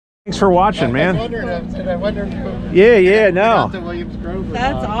Thanks for watching, man. I wondered no.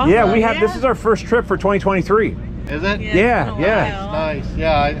 That's awesome. Yeah, we have. This is our first trip for 2023. Is it? Yeah. Nice.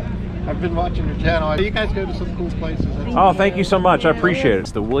 Yeah, I've been watching your channel. You guys go to some cool places. Oh, thank you so much. I appreciate it.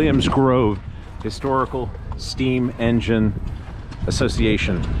 It's the Williams Grove Historical Steam Engine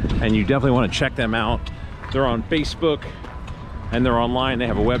Association, and you definitely want to check them out. They're on Facebook and they're online. They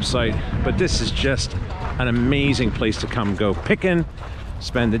have a website, but this is just an amazing place to come go picking,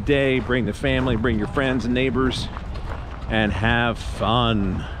 spend the day, bring the family, bring your friends and neighbors, and have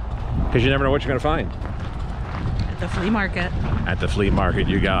fun, because you never know what you're going to find at the flea market. At the flea market,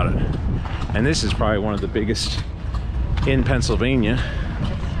 you got it. And this is probably one of the biggest in Pennsylvania,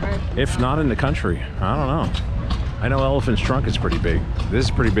 if not in the country. I don't know. I know Elephant's Trunk is pretty big. This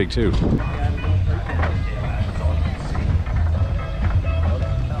is pretty big too.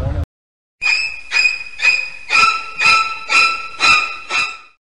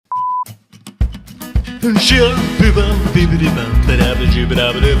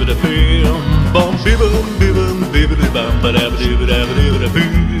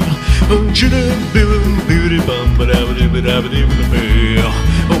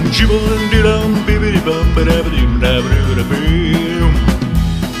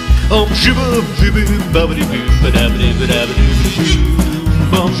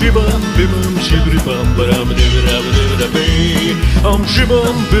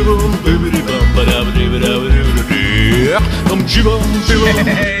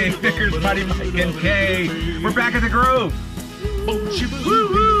 Hey, Pickers, Buddy, Mike, and Kay. We're back at the Grove.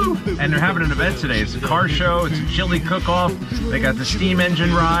 Woo-woo. And they're having an event today. It's a car show. It's a chili cook-off. They got the steam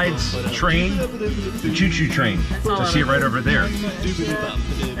engine rides, the train, the choo-choo train. I see it right over there.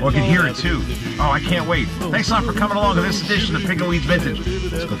 Oh, I can hear it too. Oh, I can't wait. Thanks a lot for coming along to this edition of Pickin' Weeds Vintage.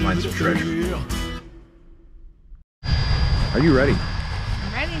 Let's go find some treasure. Are you ready?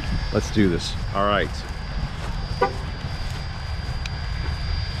 I'm ready. Let's do this. All right.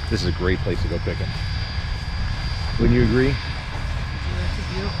 This is a great place to go picking. Wouldn't you agree? It's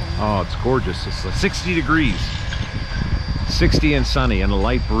beautiful. Oh, it's gorgeous. It's like 60 degrees. 60 and sunny and a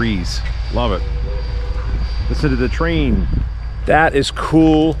light breeze. Love it. Listen to the train. That is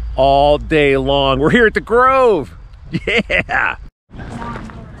cool all day long. We're here at the Grove. Yeah.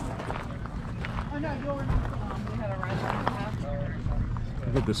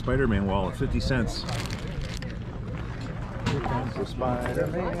 Look at the Spider-Man wall at 50 cents. Here comes the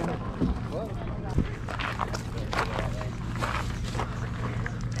Spider-Man.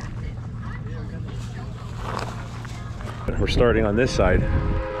 We're starting on this side.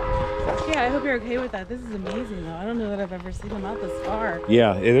 Yeah, I hope you're okay with that. This is amazing though. I don't know that I've ever seen them out this far.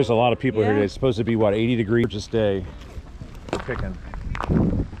 Yeah, there's a lot of people here today. It's supposed to be, what, 80 degrees? Just day. We're picking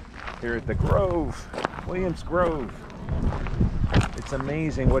here at the Grove, Williams Grove. It's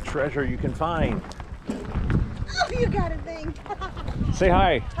amazing what treasure you can find. Oh, you got a thing. Say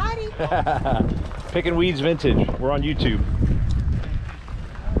hi. Hi. Pickin' Weeds Vintage. We're on YouTube.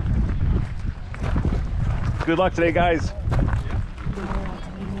 Good luck today, guys.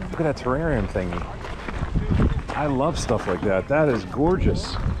 Look at that terrarium thingy. I love stuff like that. That is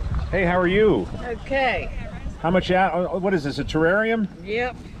gorgeous. Hey, how are you? Okay. How much? What is this? A terrarium?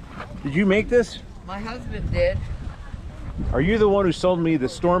 Yep. Did you make this? My husband did. Are you the one who sold me the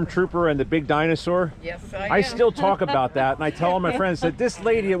Stormtrooper and the big dinosaur? Yes, I am. I still talk about that, and I tell all my friends that this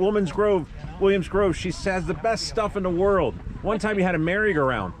lady at Williams Grove, she has the best stuff in the world. One time you had a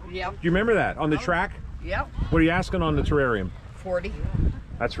merry-go-round. Yep. Do you remember that on the track? Yep. What are you asking on the terrarium? 40.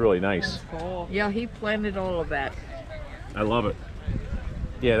 That's really nice. Cool. Yeah, he planted all of that. I love it.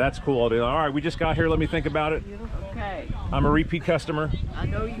 Yeah, that's cool. All right, we just got here. Let me think about it. Okay. I'm a repeat customer. I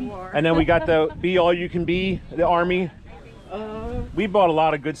know you are. And then we got the Be All You Can Be, the Army. We bought a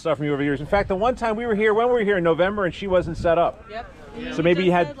lot of good stuff from you over the years. In fact, the one time we were here, in November, and she wasn't set up. Yep. So maybe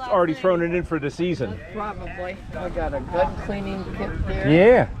you had already thrown it in for the season. Probably. I got a gun cleaning kit there.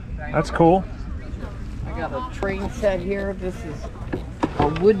 Yeah, that's cool. I got a train set here. This is the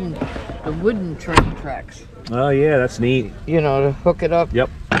wooden train tracks. Oh yeah, that's neat. You know, to hook it up. Yep.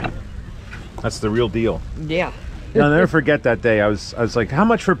 That's the real deal. Yeah. I'll never forget that day. I was like, how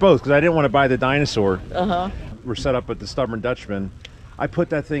much for both? Because I didn't want to buy the dinosaur. Uh-huh. We're set up at the Stubborn Dutchman. I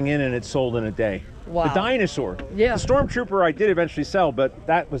put that thing in and it sold in a day. Wow. The dinosaur. Yeah. The Stormtrooper I did eventually sell, but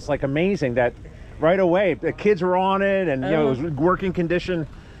that was like amazing that right away the kids were on it and you know, it was working condition.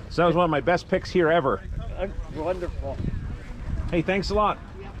 So that was one of my best picks here ever. That's wonderful. Hey, thanks a lot.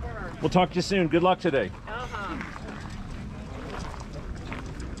 We'll talk to you soon. Good luck today.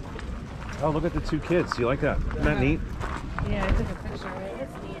 Oh, look at the two kids. Do you like that? Isn't that neat? Yeah, I took a picture of it.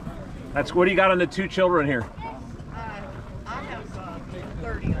 It's neat. That's, what do you got on the two children here? I have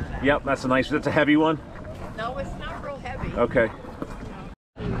 30. Yep, that's a nice. That's a heavy one. No, it's not real heavy. Okay.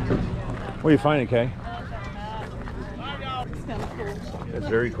 What are you finding, Kay? It's kind of cool. That's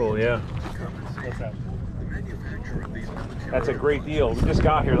very cool. Yeah. That's a great deal. We just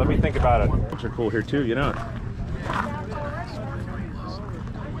got here. Let me think about it. Books are cool here too, you know.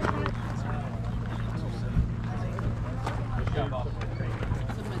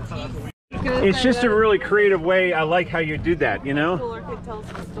 It's just a really creative way. I like how you do that, you know? Cooler kid tells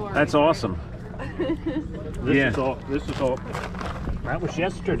the story. That's awesome. This is all. That was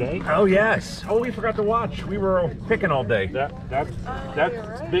yesterday. Oh yes. Oh, we forgot to watch. We were picking all day. That's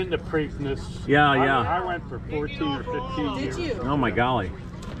been the Preakness. Yeah, I went for 14 or 15 years. Did you? Oh my golly.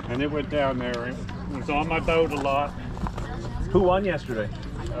 And it went down there. It was on my boat a lot. Who won yesterday?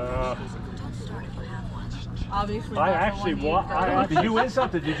 Obviously. I not the actually one you- Did you win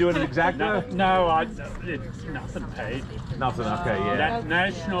something? Did you do an exact? No, it's nothing paid. Nothing. Okay. Yeah.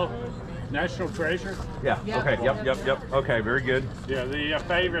 National treasure. Yeah. Okay. Yep. Okay. Very good. Yeah, the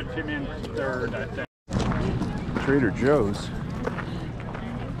favorite came in third, I think. Trader Joe's.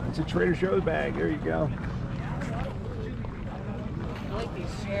 It's a Trader Joe's bag. There you go. I like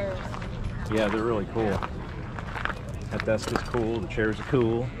these chairs. Yeah, they're really cool. That desk is cool. The chairs are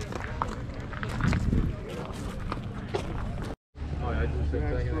cool.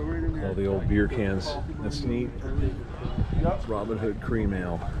 All the old beer cans. That's neat. Robin Hood Cream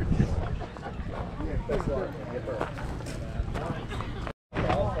Ale. That's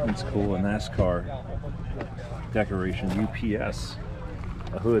cool. A NASCAR decoration. UPS.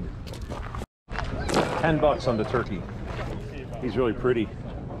 A hood. $10 on the turkey. He's really pretty.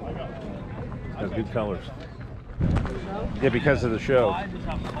 Has good colors. Yeah, because of the show.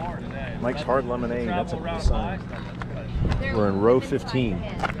 Mike's Hard Lemonade. That's a cool sign. We're in row 15.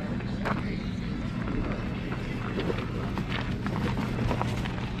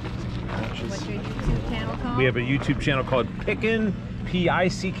 What's your YouTube channel called? We have a YouTube channel called Pickin',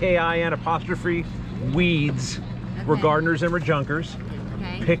 P-I-C-K-I-N apostrophe Weeds. We're Okay. gardeners and we're junkers.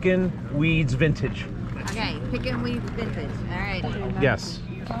 Okay. Pickin' Weeds Vintage. Okay, Pickin' Weeds Vintage. All right. Yes.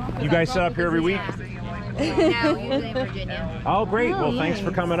 You guys set up here every week? No, usually in Virginia. Oh, great. Well, thanks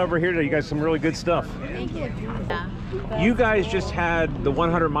for coming over here today. You guys have some really good stuff. Thank you. You guys just had the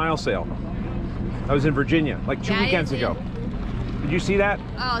 100-mile sale. I was in Virginia like 2 Yeah, I weekends did. ago. Did you see that?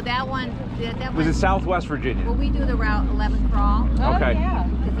 Oh, that one. That Was one. it Southwest Virginia? Well, we do the Route 11 crawl. Oh, Okay. yeah.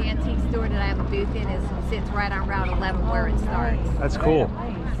 Because the antique store that I have a booth in sits right on Route 11 where it starts. That's cool.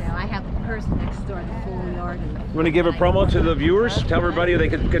 So I have the person next door, the full yard. And You want to give a promo to the viewers? Tell everybody they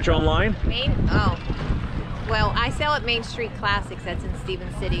can get you online? Well, I sell at Main Street Classics. That's in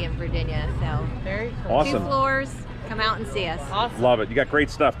Stevens City in Virginia. So Very cool. Awesome. 2 floors. Come out and see us. Awesome. Love it. You got great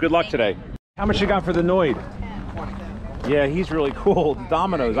stuff. Good luck today. How much you got for the Noid? Yeah, he's really cool.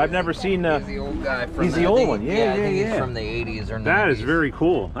 Dominoes. I've never seen. He's the old guy from he's the old one. I think he's from the 80s or 90s. That is very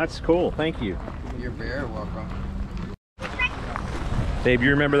cool. That's cool. Thank you. You're very welcome. Dave,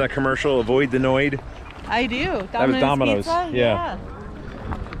 you remember that commercial, Avoid the Noid? I do. That was Domino's. Pizza? Yeah.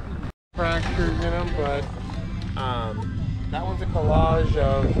 Fractures in them, but that one's a collage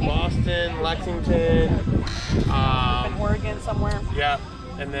of Boston, Lexington, Oregon somewhere. yeah,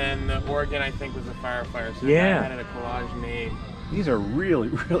 and then Oregon I think was a firefighter. So Yeah. I had a collage made. These are really,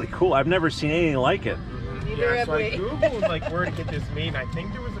 really cool. I've never seen anything like it. Yeah, so I googled like where to get this made, and I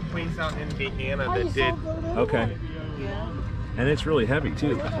think there was a place out in Indiana that did. Okay. And it's really heavy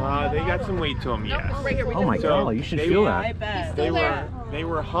too. They got some weight to them, yes. Oh my God, you should feel I that. bet. They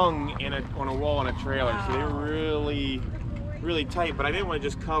were hung in on a wall in a trailer, so they were really tight. But I didn't want to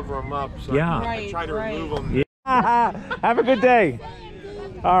just cover them up, so Yeah. I tried to remove them. Yeah. Have a good day.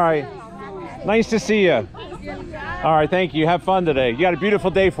 All right. Nice to see you. All right, thank you. Have fun today. You got a beautiful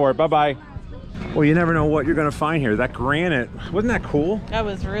day for it. Bye-bye. Well, you never know what you're going to find here. That granite, wasn't that cool? That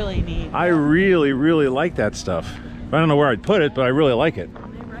was really neat. I really, really like that stuff. I don't know where I'd put it, but I really like it.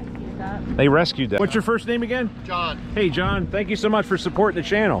 They rescued that. What's your first name again? John. Hey, John. Thank you so much for supporting the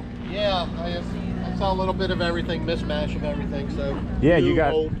channel. Yeah, I saw a little bit of everything, mismatch of everything. So Yeah, new, you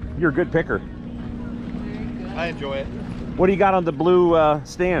got. old. You're a good picker. I enjoy it. What do you got on the blue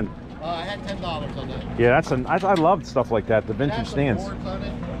stand? I had $10 on that. Yeah, that's I love stuff like that. The It vintage had some stands. boards on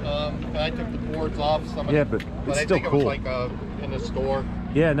it, but I took the boards off. Yeah, but it's I still think cool. it was like in the store.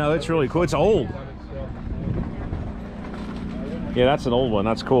 Yeah, no, it's really cool. It's old. Yeah, that's an old one.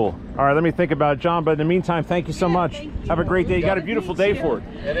 That's cool. All right, let me think about it, John. But in the meantime, thank you so much. Have a great day. You got a beautiful day for it.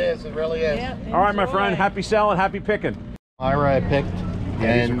 It is. It really is. All right, my friend. Happy selling. Happy picking. Ira, I picked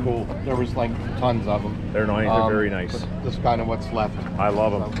Yeah, these and are cool. there was like tons of them. They're nice. They're very nice. But this is kind of what's left. I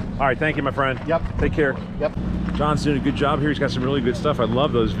love them. All right, thank you, my friend. Yep. Take care. Yep. John's doing a good job here. He's got some really good stuff. I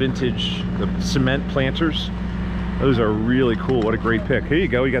love those vintage, the cement planters. Those are really cool. What a great pick. Here you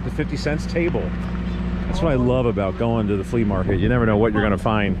go. You got the 50 cents table. That's what I love about going to the flea market. You never know what you're going to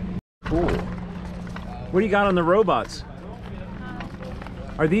find. Cool. What do you got on the robots?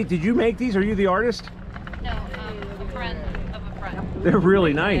 Are these? Did you make these? Are you the artist? No, a friend of a friend. They're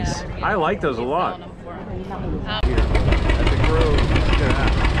really nice. Yeah, I like those a lot. Here, At the Grove. Look at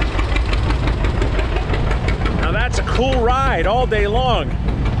that. Now that's a cool ride all day long.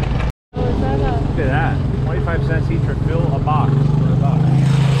 Look at that. 25 cents each to fill a box.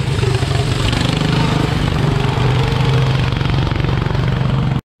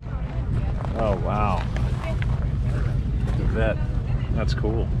 Oh wow. The vet. That's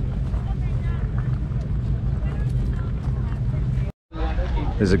cool.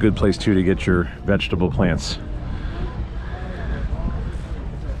 This is a good place too to get your vegetable plants.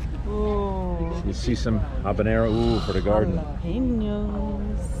 Ooh. You see some habanero, ooh, for the garden.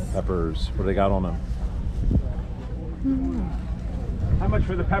 Jalapenos. Peppers, what do they got on them? How much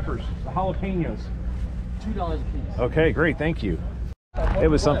for the peppers, the jalapenos? $2 a piece. Okay, great, thank you. It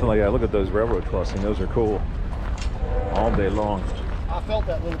was something like that. Look at those railroad crossings, those are cool. All day long. I felt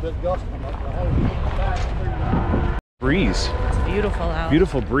that little bit gusting. Breeze. It's beautiful out.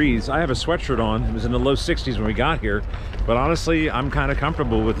 Beautiful breeze. I have a sweatshirt on. It was in the low 60s when we got here, but honestly, I'm kind of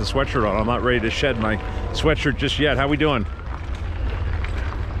comfortable with the sweatshirt on. I'm not ready to shed my sweatshirt just yet. How we doing?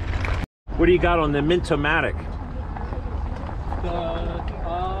 What do you got on the Mintomatic?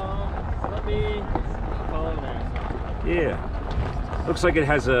 Let me follow there. Yeah. Looks like it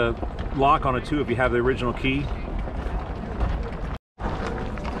has a lock on it too if you have the original key.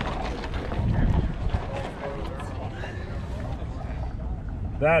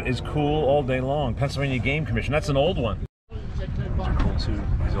 That is cool all day long. Pennsylvania Game Commission. That's an old one. These are cool too.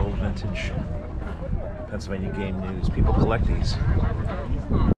 These old vintage Pennsylvania Game News. People collect these.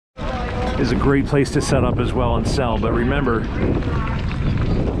 This is a great place to set up as well and sell. But remember,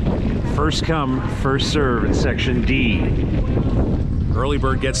 first come, first serve in section D. Early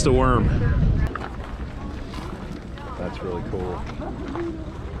bird gets the worm. That's really cool.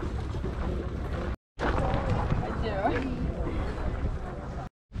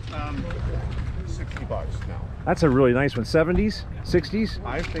 $60 now. That's a really nice one. 70s? 60s?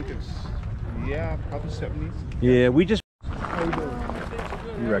 I think it's, yeah, probably 70s. Yeah, we just...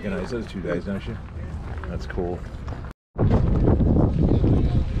 You recognize those two guys, don't you? That's cool.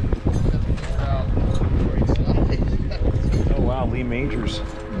 Oh wow, Lee Majors.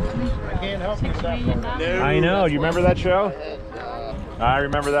 I can't help you with that one. I know, you remember that show? I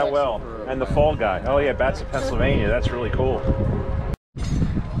remember that well. And the fall guy. Oh yeah, Bats of Pennsylvania. That's really cool.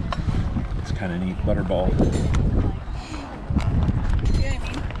 It's kind of neat. Butterball.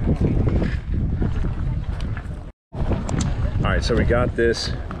 All right, so we got this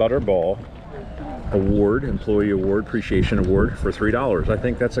Butterball award, employee award, appreciation award for $3. I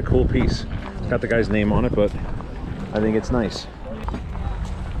think that's a cool piece. It's got the guy's name on it, but I think it's nice.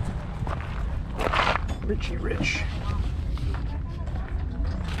 Richie Rich.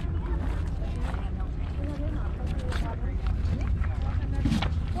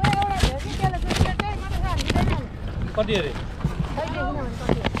 What did it?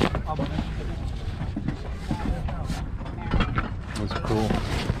 Those are cool.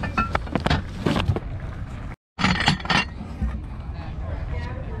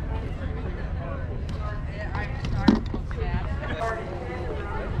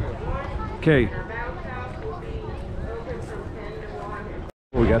 Okay.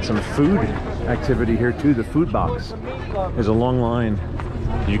 We got some food activity here too, the food box. There's a long line.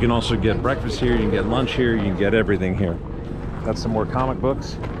 You can also get breakfast here, you can get lunch here, you can get everything here. Got some more comic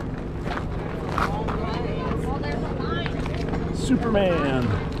books. Superman.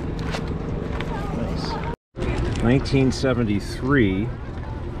 Nice. 1973.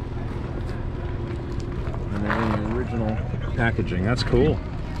 And then the original packaging. That's cool.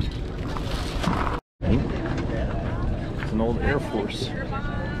 It's an old Air Force.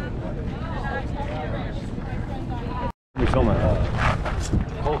 We're filming a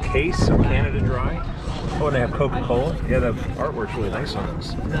whole case of Canada Dry. Oh, and they have Coca-Cola. Yeah, the artwork's really nice on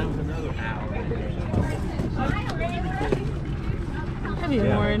this. I'd be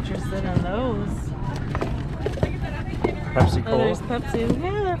more interested in those. Pepsi Oh, Cola. there's Pepsi. Yeah,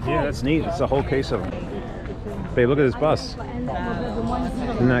 they're cool. Yeah, that's neat. It's a whole case of them. Babe, look at this bus.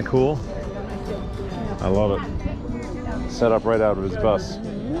 Isn't that cool? I love it. Set up right out of his bus.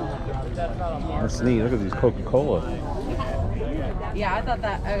 That's neat. Look at these Coca-Cola. Yeah, I thought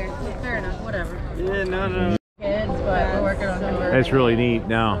that. Okay, fair enough. Whatever. Yeah, no. Kids, but we're working on converting. That's really neat.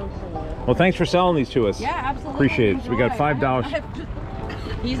 Now, well, thanks for selling these to us. Yeah, absolutely. Appreciate it. So we got $5.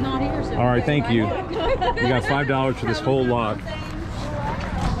 He's not here, so. All right, thank you. We got $5 for this whole lot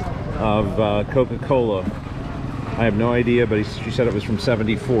of Coca-Cola. I have no idea, but she said it was from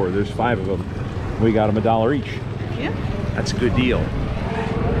 '74. There's 5 of them. We got them $1 each. Yeah. That's a good deal.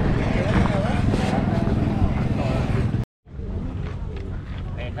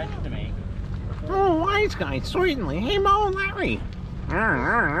 Pay attention to me. Oh, wise guy, certainly. Hey, Mo and Larry.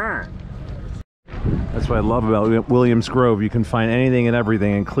 That's what I love about Williams Grove. You can find anything and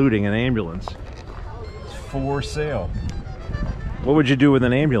everything, including an ambulance. It's for sale. What would you do with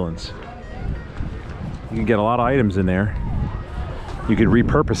an ambulance? You can get a lot of items in there. You could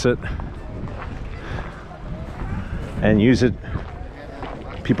repurpose it and use it.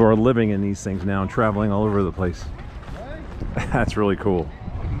 People are living in these things now and traveling all over the place. That's really cool.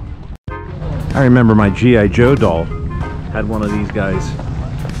 I remember my G.I. Joe doll had one of these guys.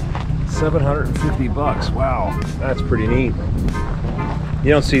 750 bucks. Wow, that's pretty neat. You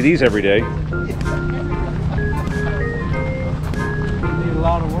don't see these every day. Need a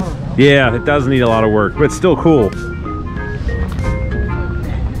lot of work. Yeah, it does need a lot of work, but it's still cool.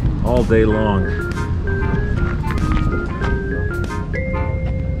 All day long.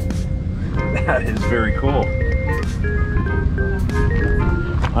 That is very cool.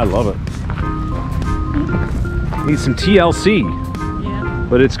 I love it. Need some TLC, Yeah.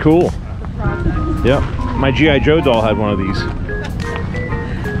 but it's cool. The project. Yep, my G.I. Joe doll had one of these.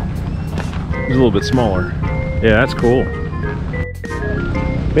 It was a little bit smaller. Yeah, that's cool.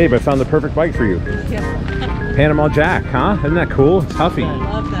 Babe, I found the perfect bike for you. Yeah. Panama Jack, huh? Isn't that cool? It's huffy. I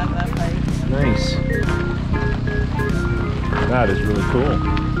love that bike. Nice. That is really cool.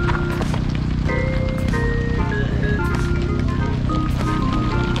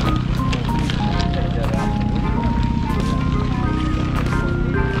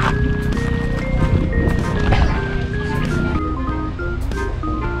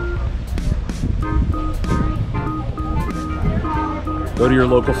 Go to your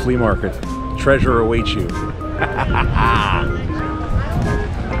local flea market. Treasure awaits you.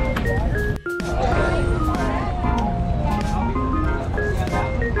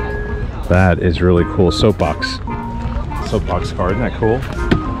 That is really cool. Soapbox card. Isn't that cool?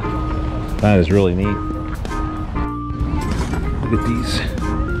 That is really neat. Look at these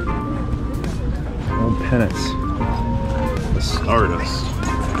old pennants. The Stardust.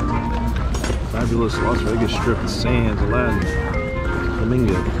 Fabulous Las Vegas Strip of Sands, Aladdin,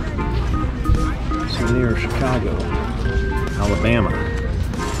 Flamingo, Souvenir of Chicago, Alabama,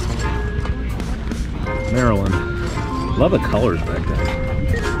 Maryland. Love the colors back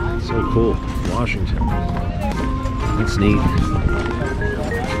then. So cool. Washington. That's neat.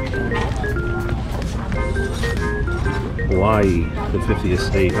 Hawaii, the 50th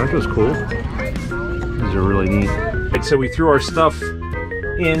state. Aren't those cool? These are really neat. Right, so we threw our stuff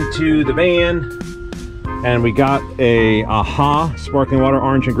into the van and we got a AHA sparkling water,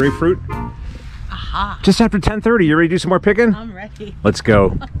 orange and grapefruit. Aha. Just after 10:30. You ready to do some more picking? I'm ready. Let's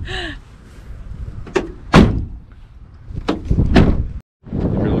go. If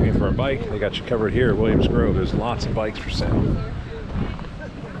you're looking for a bike, they got you covered here at Williams Grove. There's lots of bikes for sale.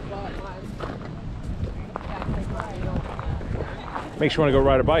 Makes you want to go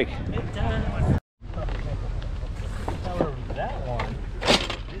ride a bike. It does. That one.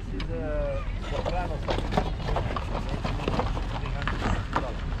 This is a soprano.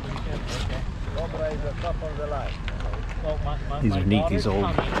 Cobra is the top of the line. Well, These are neat, these daughter's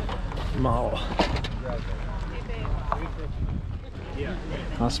old coming. model.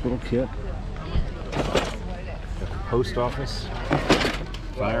 Hospital kit. Post office.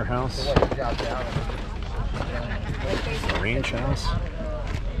 Firehouse. Ranch house.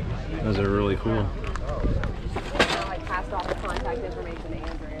 Those are really cool. I passed off the contact information to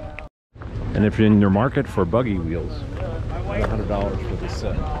Andrea. And if you're in your market for buggy wheels, $100 for this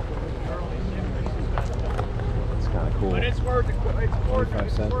set. It's kind of cool.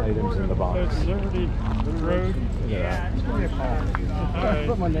 25-cent items in the box. That's Liberty Road. Yeah.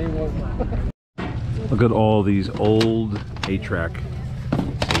 Put my name on. Look at all these old 8-track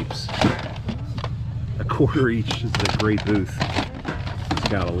tapes. $1 each is a great booth. It's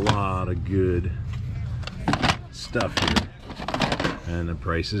got a lot of good stuff here. And the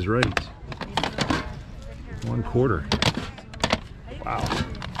price is right. $1. Wow.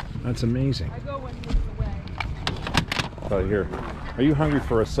 That's amazing. Oh, here. Are you hungry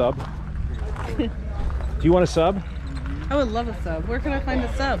for a sub? Do you want a sub? I would love a sub. Where can I find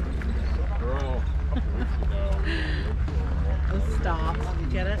a sub? The stop.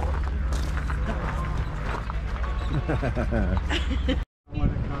 Get it?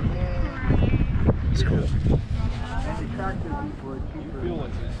 It's cool.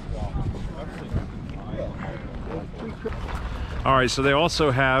 All right, so they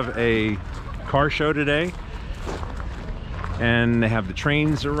also have a car show today, and they have the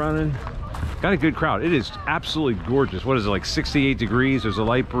trains are running. Got a good crowd. It is absolutely gorgeous. What is it, like 68 degrees? There's a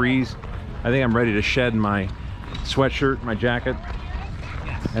light breeze. I think I'm ready to shed my sweatshirt, my jacket,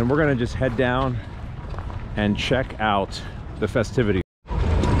 and we're gonna just head down and check out the festivities. Look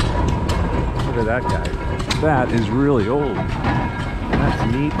at that guy. That is really old.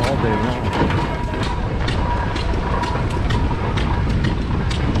 That's neat all day long.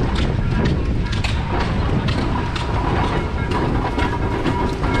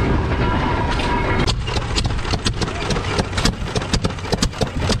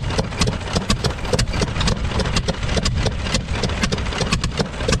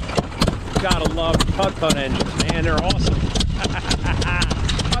 Gotta love putt engines, man. They're awesome.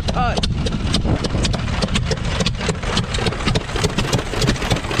 Putt.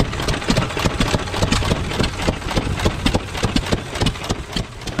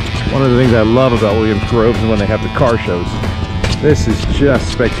 One of the things I love about Williams Grove is when they have the car shows. This is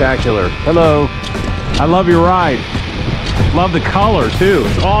just spectacular. Hello. I love your ride. Love the color too.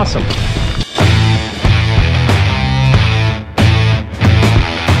 It's awesome.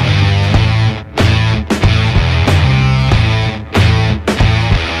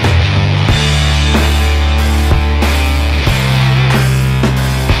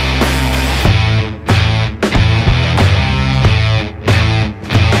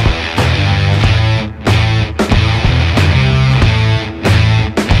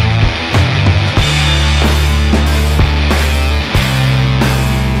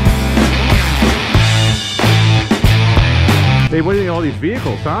 Hey, what do you think of all these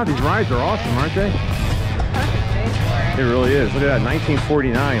vehicles, huh? These rides are awesome, aren't they? Perfect day for it. It really is. Look at that,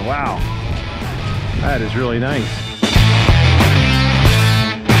 1949. Wow. That is really nice.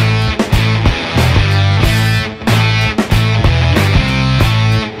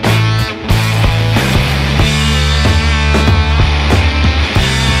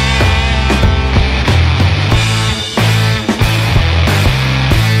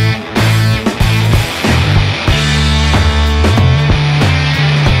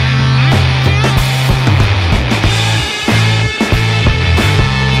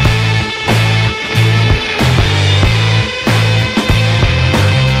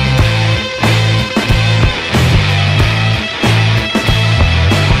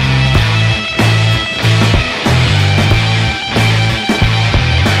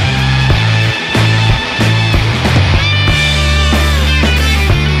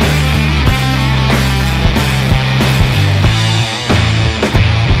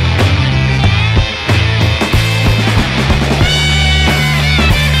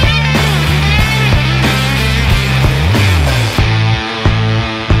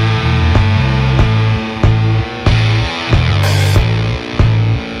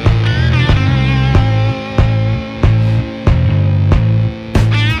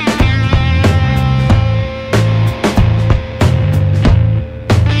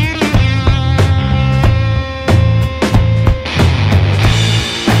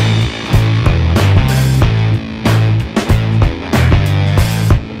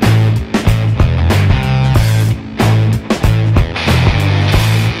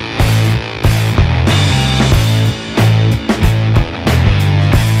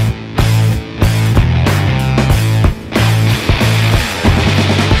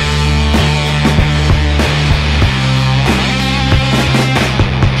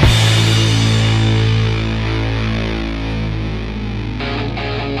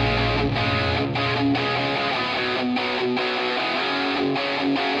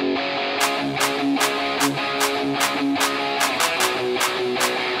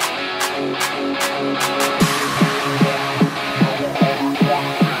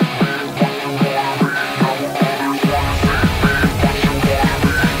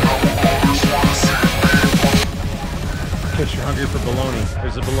 You're hungry for bologna.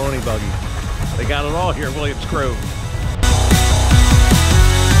 There's a bologna buggy. They got it all here in Williams Grove.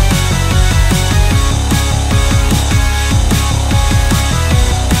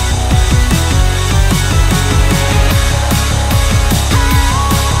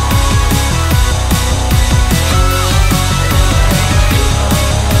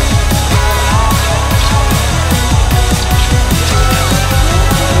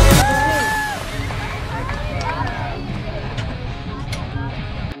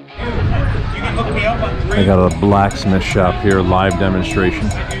 You I got a blacksmith shop here, live demonstration.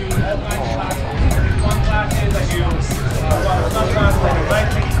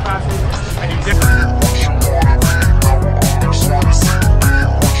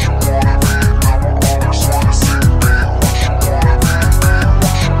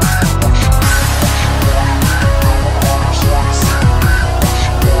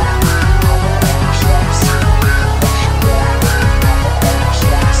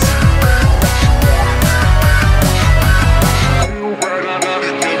 Right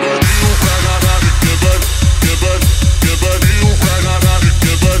on,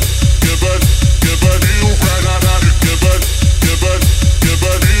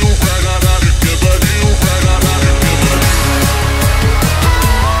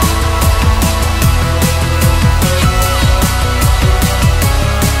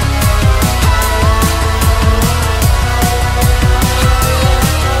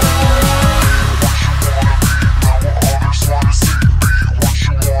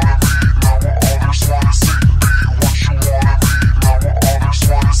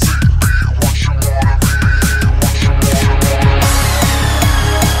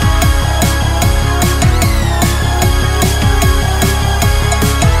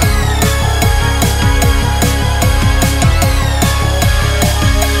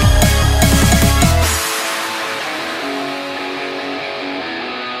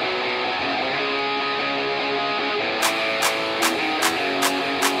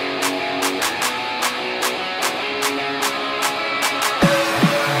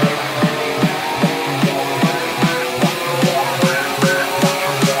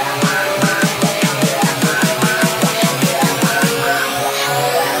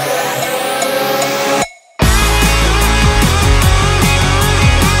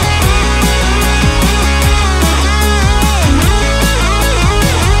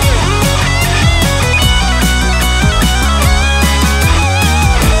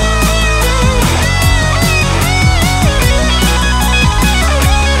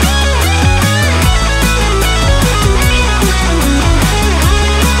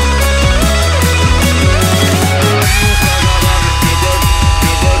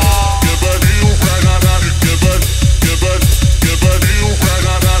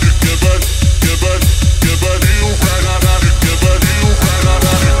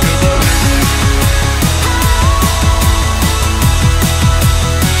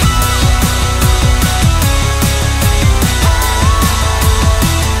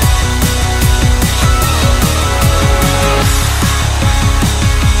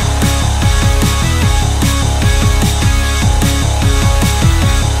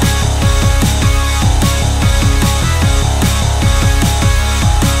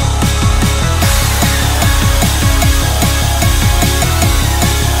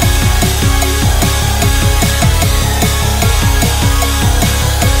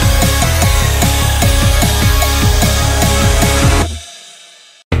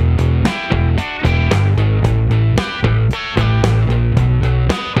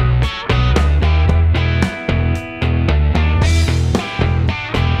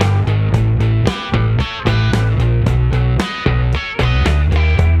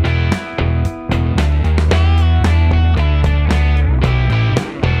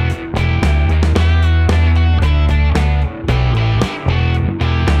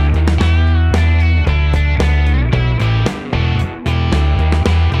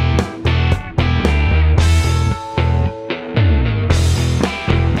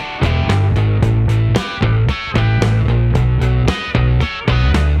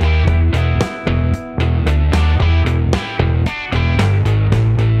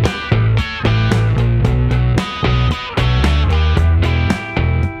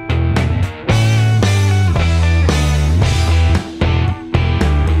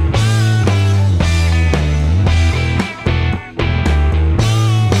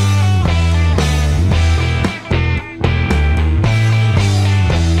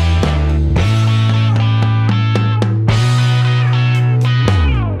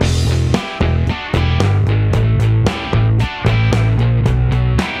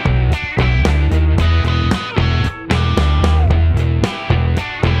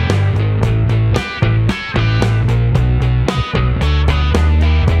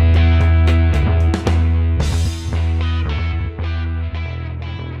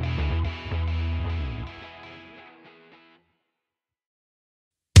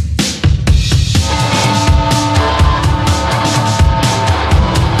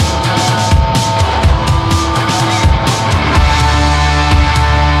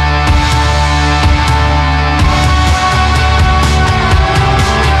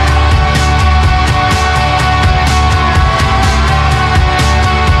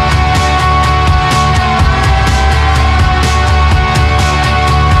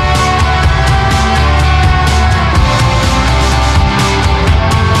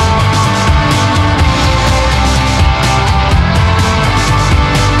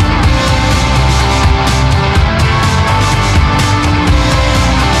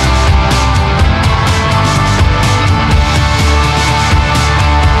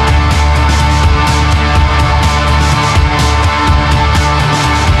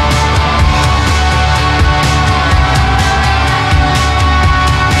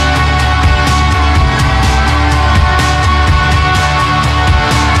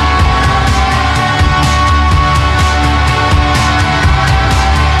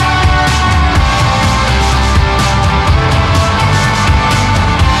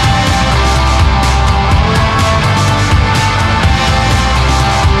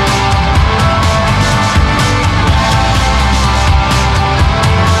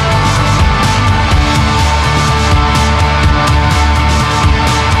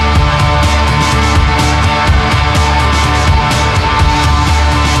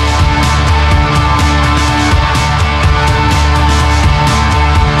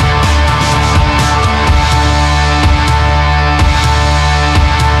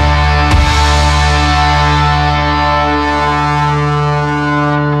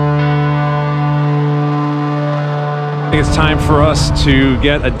 think it's time for us to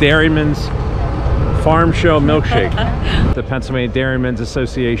get a Dairyman's Farm Show milkshake. The Pennsylvania Dairymen's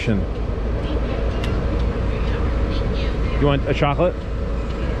Association. You want a chocolate?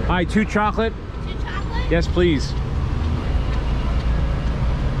 Hi, 2 chocolate. 2 chocolate? Yes, please.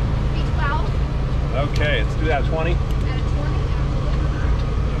 12. Okay, let's do that. 20.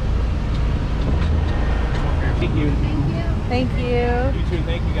 Thank you. Thank you. You too.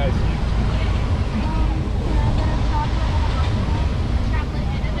 Thank you, guys.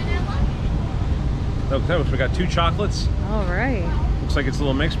 Okay, so we got 2 chocolates. All right. Looks like it's a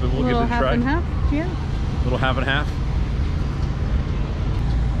little mixed, but we'll give it a half try. and half. Yeah. A little half and half.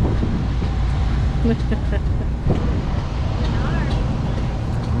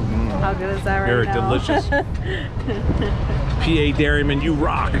 How good is that right Very now? delicious. PA Dairyman, you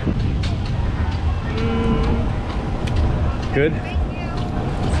rock. Good? So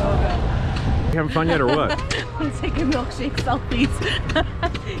good. You having fun yet or what? I'm taking milkshake selfies.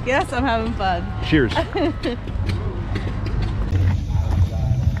 Yes, I'm having fun. Cheers.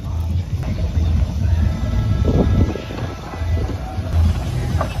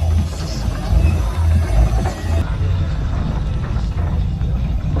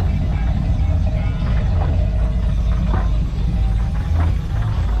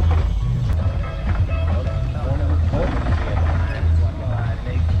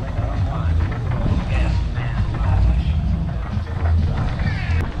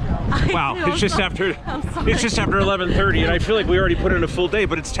 Wow, it's just after 11:30, and I feel like we already put in a full day,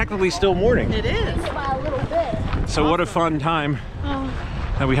 but it's technically still morning. It is. So what a fun time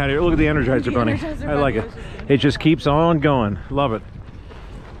that we had here. Look at the Energizer Bunny. I like it. It just keeps on going. Love it.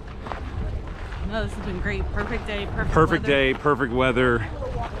 No, this has been great. Perfect day. Perfect day, perfect weather,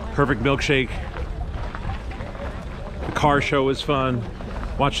 perfect milkshake. The car show was fun.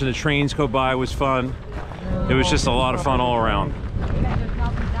 Watching the trains go by was fun. It was just a lot of fun all around.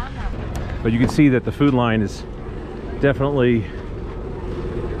 But you can see that the food line is definitely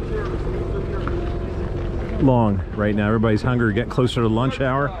long right now. Everybody's hungry, getting closer to lunch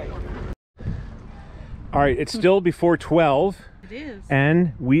hour. All right, it's still before 12. It is.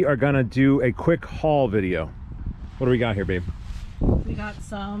 And we are gonna do a quick haul video. What do we got here, babe? We got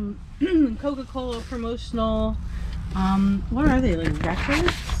some Coca-Cola promotional, what are they, like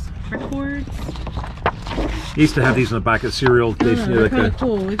records? You used to have these on the back of cereal. No, they're like kind of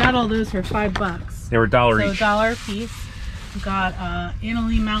cool. We got all those for $5. They were $1 so each. $1 a piece. We got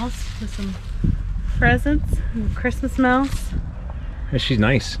Annalie Mouse with some presents, Christmas mouse. Yeah, she's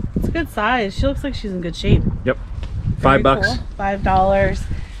nice. It's a good size. She looks like she's in good shape. Yep. Very $5. cool.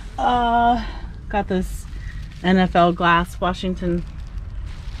 $5. Got this NFL glass, the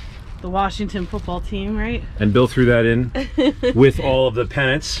Washington football team, right? And Bill threw that in with all of the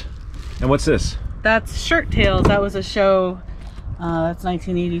pennants. And what's this? That's Shirt Tales. That was a show, that's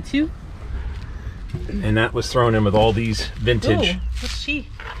 1982. And that was thrown in with all these vintage. Ooh, what's she?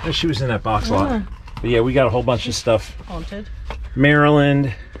 Yeah, she was in that box lot. But yeah, we got a whole bunch of stuff. Haunted.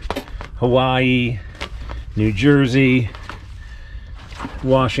 Maryland, Hawaii, New Jersey,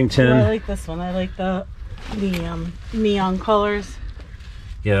 Washington. I like this one. I like the neon colors.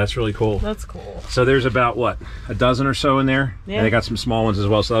 Yeah, that's really cool. That's cool. So there's about, what, a dozen or so in there? Yeah. And they got some small ones as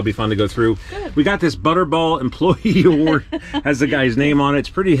well, so that'll be fun to go through. Good. We got this Butterball Employee Award, has the guy's name on it. It's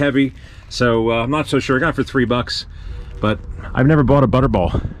pretty heavy, so I'm not so sure. I got it for $3, but I've never bought a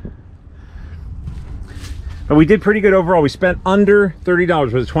Butterball. But we did pretty good overall. We spent under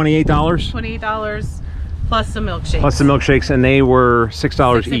 $30. Was it $28? $28 plus the milkshakes. Plus the milkshakes, and they were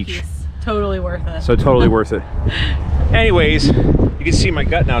 $6 each. Piece. Totally worth it. So totally worth it. Anyways, you can see my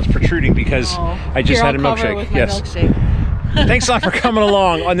gut now. It's protruding because I just had a milkshake. Yes. Thanks a lot for coming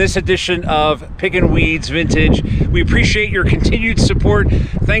along on this edition of Pickin' Weeds Vintage. We appreciate your continued support.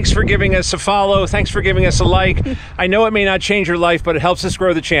 Thanks for giving us a follow. Thanks for giving us a like. I know it may not change your life, but it helps us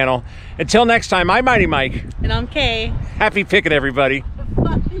grow the channel. Until next time, I'm Mighty Mike. And I'm Kay. Happy picking, everybody.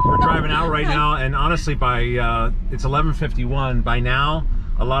 We're driving out right now, and honestly, by it's 11:51. By now,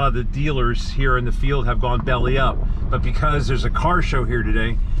 a lot of the dealers here in the field have gone belly up, but because there's a car show here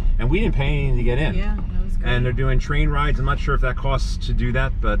today, and we didn't pay anything to get in. Yeah, that was great. And they're doing train rides. I'm not sure if that costs to do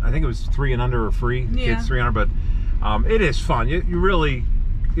that, but I think it was 3 and under or free. Yeah. Kids 3 and under, but it is fun. You really,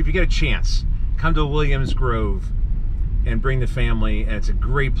 if you get a chance, come to Williams Grove and bring the family. And it's a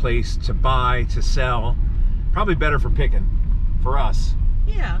great place to buy, to sell. Probably better for picking, for us.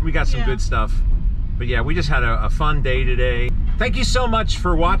 Yeah. We got some good stuff. But yeah, we just had a fun day today. Thank you so much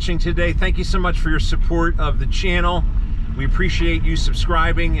for watching today. Thank you so much for your support of the channel. We appreciate you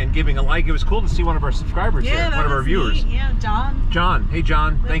subscribing and giving a like. It was cool to see one of our subscribers here, one of our viewers. Neat. Yeah, John. John. Hey,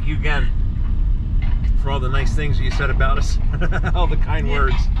 John. Thank you again. for all the nice things you said about us, all the kind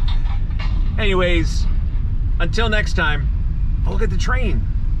words. Anyways, until next time, oh, look at the train.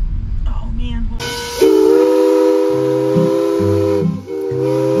 Oh man.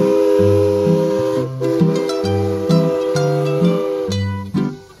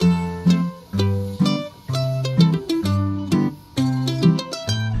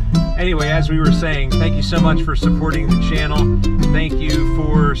 Anyway, as we were saying, thank you so much for supporting the channel. Thank you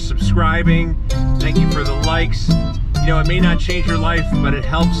for subscribing. Thank you for the likes. You know, it may not change your life, but it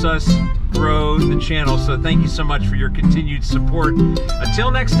helps us grow the channel. So thank you so much for your continued support.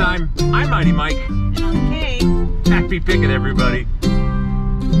 Until next time, I'm Mighty Mike. And I'm Kate. Happy picking, everybody.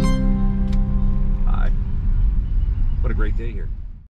 Bye. What a great day here.